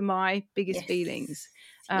 Those were my biggest feelings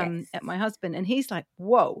at my husband, and he's like,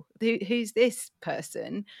 whoa, who's this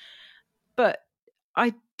person? But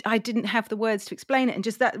I didn't have the words to explain it, and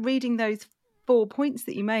just that reading those 4 points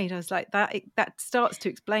that you made, I was like, that starts to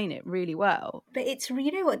explain it really well. But it's,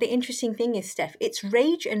 what the interesting thing is, Steph, it's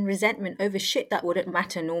rage and resentment over shit that wouldn't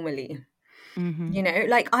matter normally.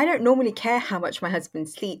 Like I don't normally care how much my husband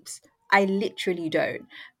sleeps. I literally don't.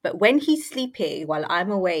 But when he's sleeping while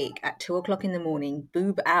I'm awake at 2:00 in the morning,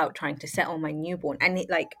 boob out, trying to settle my newborn, and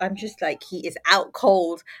I'm just like, he is out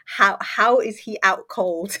cold. How is he out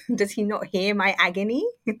cold? Does he not hear my agony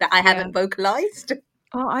that I haven't vocalized?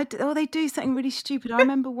 They do something really stupid. I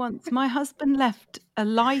remember once my husband left a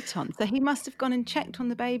light on, so he must have gone and checked on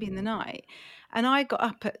the baby in the night, and I got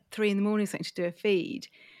up at 3 a.m. something to do a feed,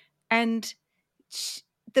 and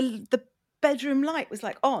the bedroom light was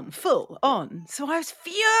like full on. So I was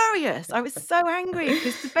furious. I was so angry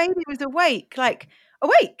because the baby was awake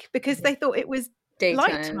because they thought it was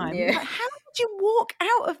light time. Like, how did you walk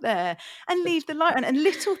out of there and leave the light on? And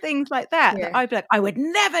little things like that that I'd be like, I would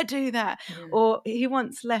never do that. Or he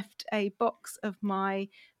once left a box of my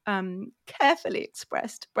carefully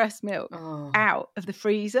expressed breast milk out of the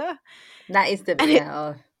freezer. That is the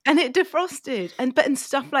And it defrosted, and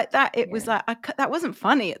stuff like that. It was like that wasn't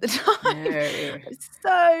funny at the time. No. I was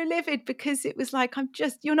so livid because it was like,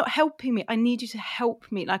 you're not helping me. I need you to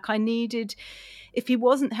help me. Like I needed, if he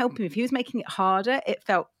wasn't helping me, if he was making it harder, it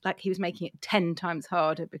felt like he was making it 10 times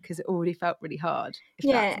harder because it already felt really hard.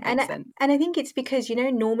 If that makes sense. And I think it's because,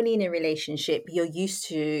 normally in a relationship, you're used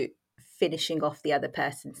to finishing off the other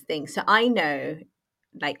person's thing. So I know,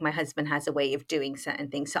 like, my husband has a way of doing certain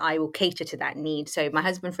things, so I will cater to that need. So my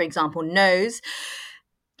husband, for example, knows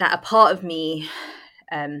that a part of me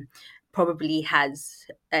probably has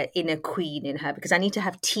an inner queen in her, because I need to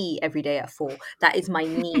have tea every day at 4. That is my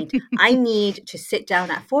need. I need to sit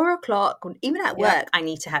down at 4 o'clock, even at work. I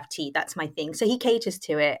need to have tea. That's my thing. So he caters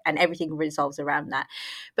to it, and everything resolves around that.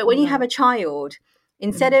 But when you have a child,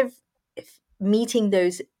 instead of meeting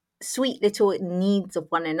those sweet little needs of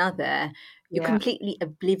one another, you're completely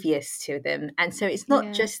oblivious to them. And so it's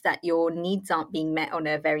not just that your needs aren't being met on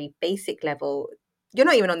a very basic level. You're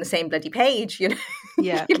not even on the same bloody page,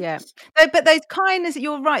 Yeah. But those kindness,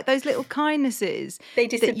 you're right, those little kindnesses, they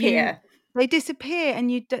disappear. They disappear,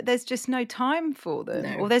 and there's just no time for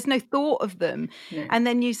them, or there's no thought of them. No. And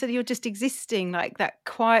then you're just existing like that,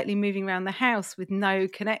 quietly moving around the house with no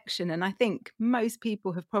connection. And I think most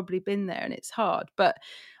people have probably been there, and it's hard. But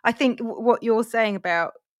I think what you're saying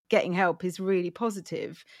about getting help is really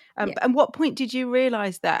positive. But at what point did you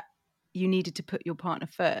realise that you needed to put your partner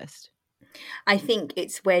first? I think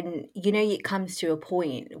it's when, it comes to a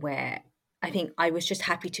point where I think I was just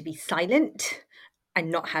happy to be silent and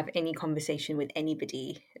not have any conversation with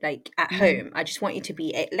anybody, like at home. I just wanted to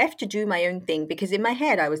be left to do my own thing, because in my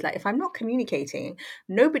head I was like, if I'm not communicating,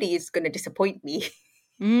 nobody is going to disappoint me.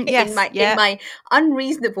 In my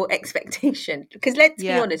unreasonable expectation. Because let's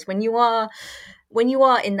be honest, when you are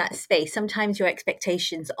in that space, sometimes your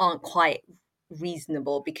expectations aren't quite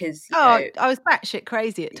reasonable, because I was batshit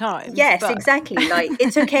crazy at times. Yes, exactly. Like,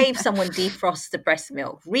 it's okay if someone defrosts the breast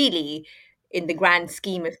milk, really, in the grand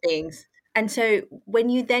scheme of things. And so when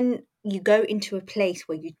you go into a place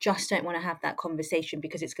where you just don't want to have that conversation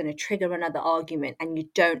because it's going to trigger another argument, and you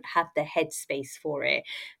don't have the headspace for it.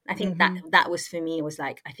 I think that was, for me, was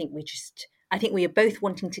like, I think we are both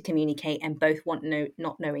wanting to communicate and both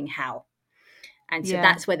not knowing how. And so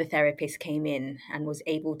that's where the therapist came in and was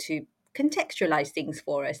able to contextualize things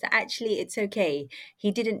for us, that actually it's okay.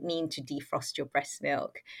 He didn't mean to defrost your breast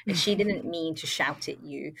milk, and she didn't mean to shout at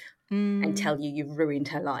you and tell you you've ruined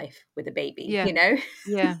her life with a baby, all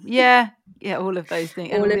of those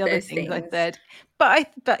things, and all the other things I said. But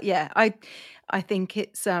I think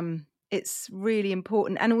it's really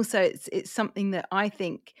important, and also it's something that I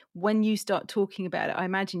think when you start talking about it, I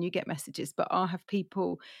imagine you get messages, but I'll have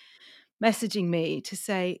people messaging me to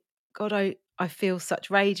say, God, I feel such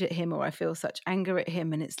rage at him, or I feel such anger at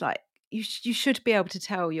him. And it's like, you should be able to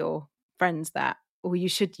tell your friends that, or you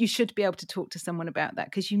should be able to talk to someone about that,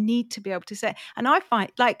 because you need to be able to say. And I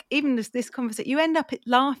find, like, even this conversation, you end up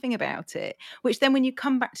laughing about it, which then when you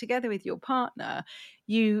come back together with your partner,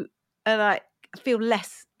 you are like, feel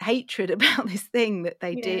less hatred about this thing that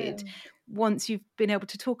they did, once you've been able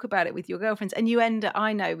to talk about it with your girlfriends. And you end up,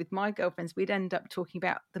 I know with my girlfriends, we'd end up talking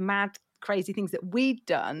about the mad, crazy things that we'd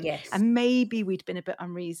done, and maybe we'd been a bit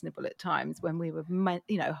unreasonable at times when we were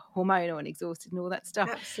hormonal and exhausted and all that stuff.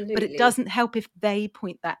 Absolutely. But it doesn't help if they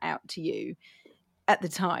point that out to you at the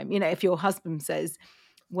time. If your husband says,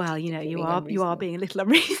 well, you are being a little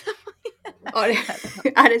unreasonable.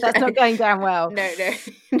 That's not going down well. No.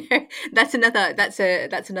 That's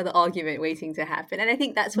another argument waiting to happen. And I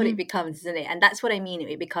think that's what it becomes, isn't it? And that's what I mean.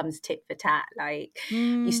 It becomes tit for tat. Like,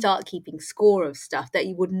 you start keeping score of stuff that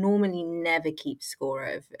you would normally never keep score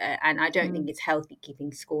of. And I don't think it's healthy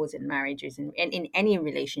keeping scores in marriages and in any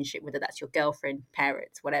relationship, whether that's your girlfriend,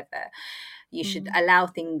 parents, whatever. You should allow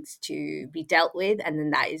things to be dealt with, and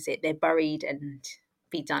then that is it. They're buried and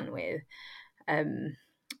be done with.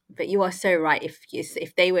 But you are so right.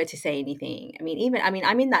 If they were to say anything,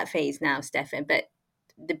 I'm in that phase now, Stefan, but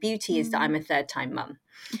the beauty is that I'm a third-time mum.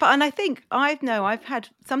 And I think I've had,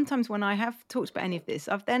 sometimes when I have talked about any of this,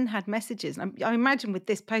 I've then had messages. I imagine with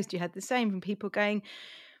this post, you had the same, from people going,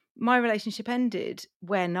 my relationship ended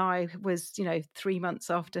when I was, 3 months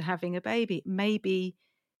after having a baby. Maybe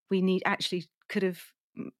we could have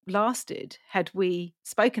lasted had we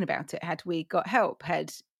spoken about it, had we got help,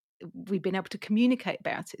 had we've been able to communicate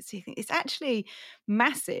about it. So you think it's actually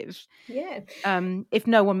massive. If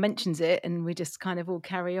no one mentions it and we just kind of all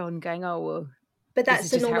carry on going, oh well. But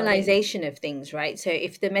that's the normalization of things, right? So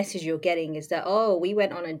if the message you're getting is that, oh, we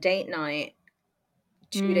went on a date night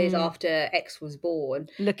 2 days after X was born,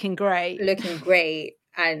 looking great,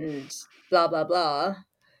 and blah blah blah,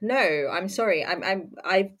 No, I'm sorry. I'm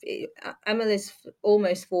on this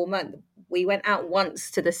almost 4 months. We went out once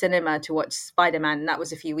to the cinema to watch Spider-Man, and that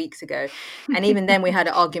was a few weeks ago. And even then, we had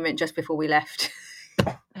an argument just before we left.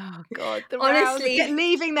 Oh God, the rows. Honestly,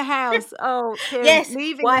 Leaving the house. Oh, Kiran, yes.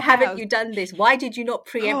 leaving Why the haven't house. you done this? Why did you not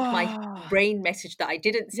preempt my Oh, brain message that I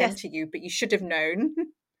didn't send yes. to you, but you should have known?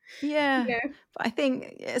 Yeah, Yeah. but I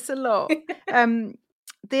think it's a lot.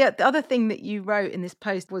 The other thing that you wrote in this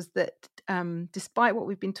post was that despite what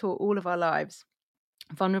we've been taught all of our lives,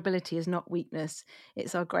 vulnerability is not weakness.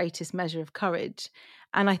 It's our greatest measure of courage.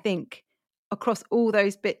 And I think across all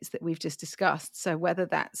those bits that we've just discussed, so whether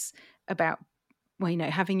that's about, well, you know,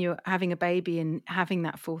 having a baby and having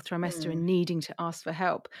that fourth trimester and needing to ask for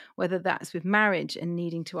help, whether that's with marriage and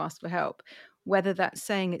needing to ask for help, whether that's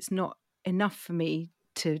saying it's not enough for me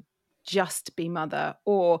to just be mother,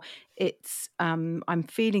 or it's I'm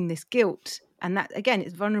feeling this guilt, and that again,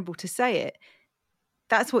 it's vulnerable to say it.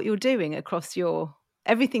 That's what you're doing across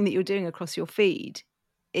everything that you're doing across your feed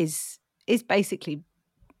is basically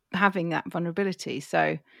having that vulnerability.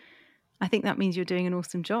 So I think that means you're doing an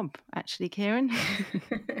awesome job, actually, Kiran.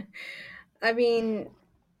 I mean,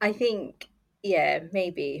 I think, yeah,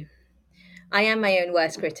 maybe. I am my own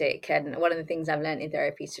worst critic, and one of the things I've learned in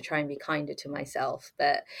therapy is to try and be kinder to myself.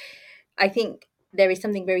 But I think there is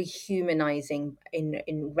something very humanizing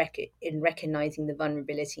in recognizing the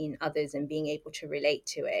vulnerability in others and being able to relate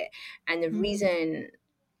to it. And the reason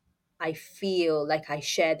I feel like I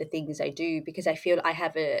share the things I do, because I feel I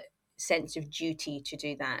have a sense of duty to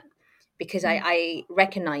do that, because I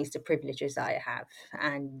recognize the privileges that I have.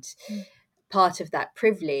 And part of that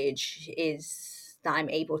privilege is that I'm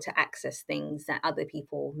able to access things that other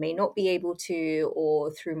people may not be able to,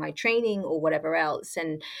 or through my training or whatever else.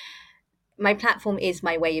 And my platform is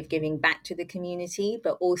my way of giving back to the community,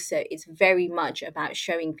 but also it's very much about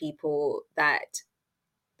showing people that,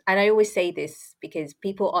 and I always say this because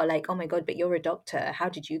people are like, oh my God, but you're a doctor. How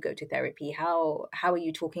did you go to therapy? How are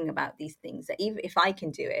you talking about these things? That even if I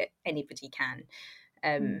can do it, anybody can.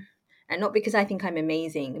 And not because I think I'm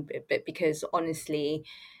amazing, but because honestly,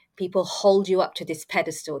 people hold you up to this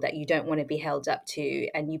pedestal that you don't want to be held up to.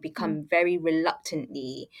 And you become very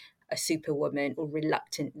reluctantly a superwoman, or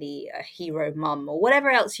reluctantly a hero mum, or whatever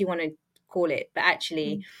else you want to call it. But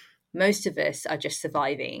actually, most of us are just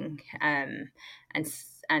surviving. And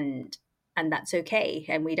that's okay.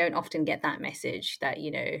 And we don't often get that message that,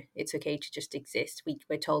 you know, it's okay to just exist.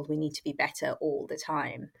 We're told we need to be better all the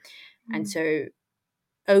time. And so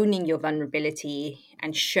owning your vulnerability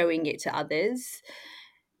and showing it to others,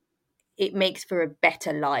 it makes for a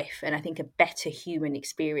better life, and I think a better human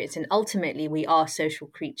experience. And ultimately, we are social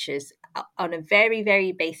creatures on a very,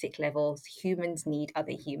 very basic level. Humans need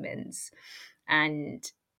other humans. And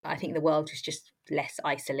I think the world is just less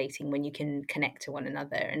isolating when you can connect to one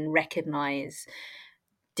another and recognize,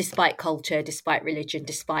 despite culture, despite religion,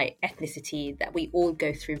 despite ethnicity, that we all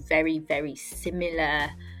go through very, very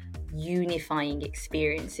similar unifying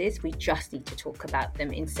experiences. We just need to talk about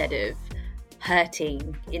them instead of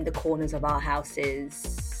hurting in the corners of our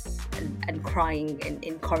houses and crying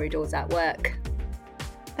in corridors at work.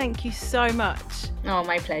 Thank you so much. Oh,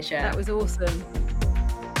 my pleasure. That was awesome.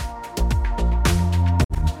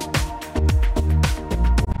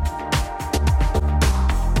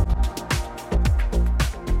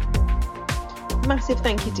 Massive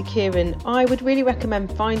thank you to Kiran. I would really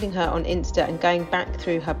recommend finding her on Insta and going back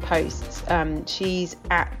through her posts. She's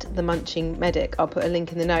at The Munching Medic. I'll put a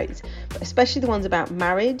link in the notes. But especially the ones about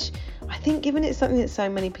marriage. I think given it's something that so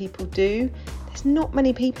many people do, there's not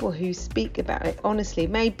many people who speak about it honestly.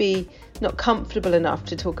 Maybe not comfortable enough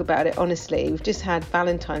to talk about it honestly. We've just had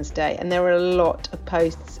Valentine's Day and there were a lot of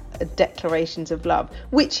posts, declarations of love,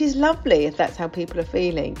 which is lovely if that's how people are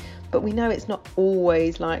feeling. But we know it's not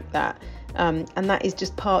always like that. And that is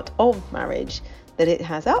just part of marriage, that it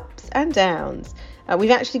has ups and downs. We've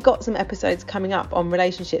actually got some episodes coming up on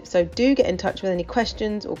relationships, so do get in touch with any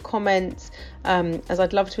questions or comments, as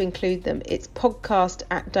I'd love to include them. It's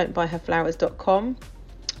podcast@don'tbuyherflowers.com,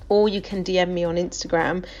 or you can DM me on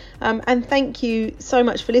Instagram. And thank you so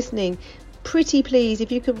much for listening. Pretty please, if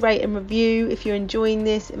you could rate and review if you're enjoying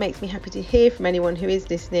this, it makes me happy to hear from anyone who is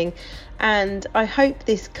listening. And I hope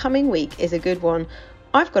this coming week is a good one.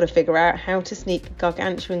 I've got to figure out how to sneak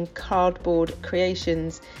gargantuan cardboard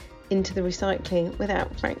creations into the recycling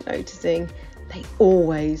without Frank noticing. They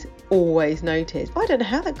always notice. But I don't know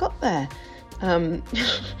how that got there.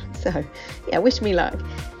 So, yeah, wish me luck.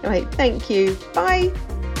 Anyway, thank you. Bye.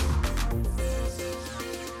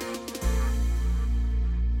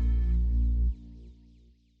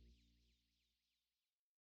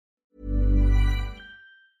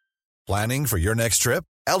 Planning for your next trip?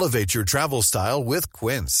 Elevate your travel style with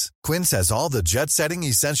Quince. Quince has all the jet-setting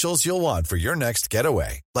essentials you'll want for your next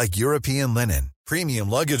getaway, like European linen, premium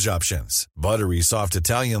luggage options, buttery soft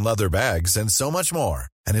Italian leather bags, and so much more.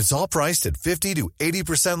 And it's all priced at 50 to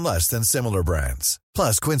 80% less than similar brands.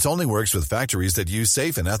 Plus, Quince only works with factories that use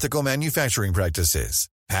safe and ethical manufacturing practices.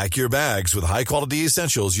 Pack your bags with high-quality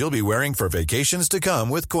essentials you'll be wearing for vacations to come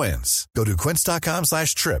with Quince. Go to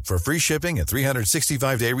quince.com/trip for free shipping and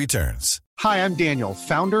 365-day returns. Hi, I'm Daniel,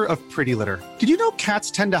 founder of Pretty Litter. Did you know cats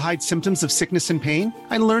tend to hide symptoms of sickness and pain?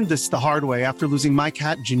 I learned this the hard way after losing my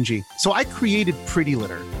cat, Gingy. So I created Pretty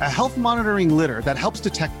Litter, a health monitoring litter that helps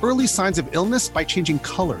detect early signs of illness by changing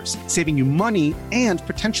colors, saving you money and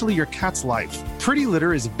potentially your cat's life. Pretty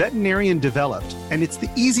Litter is veterinarian developed, and it's the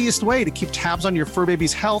easiest way to keep tabs on your fur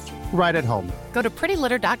baby's health right at home. Go to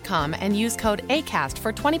prettylitter.com and use code ACAST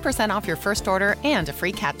for 20% off your first order and a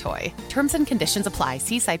free cat toy. Terms and conditions apply.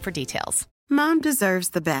 See site for details. Mom deserves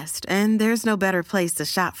the best, and there's no better place to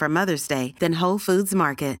shop for Mother's Day than Whole Foods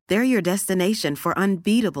Market. They're your destination for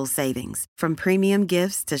unbeatable savings, from premium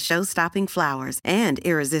gifts to show-stopping flowers and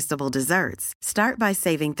irresistible desserts. Start by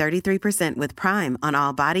saving 33% with Prime on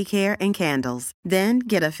all body care and candles. Then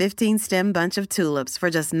get a 15-stem bunch of tulips for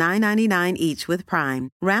just $9.99 each with Prime.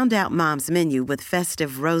 Round out Mom's menu with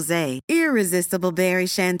festive rosé, irresistible berry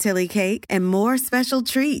chantilly cake, and more special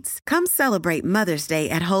treats. Come celebrate Mother's Day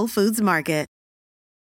at Whole Foods Market.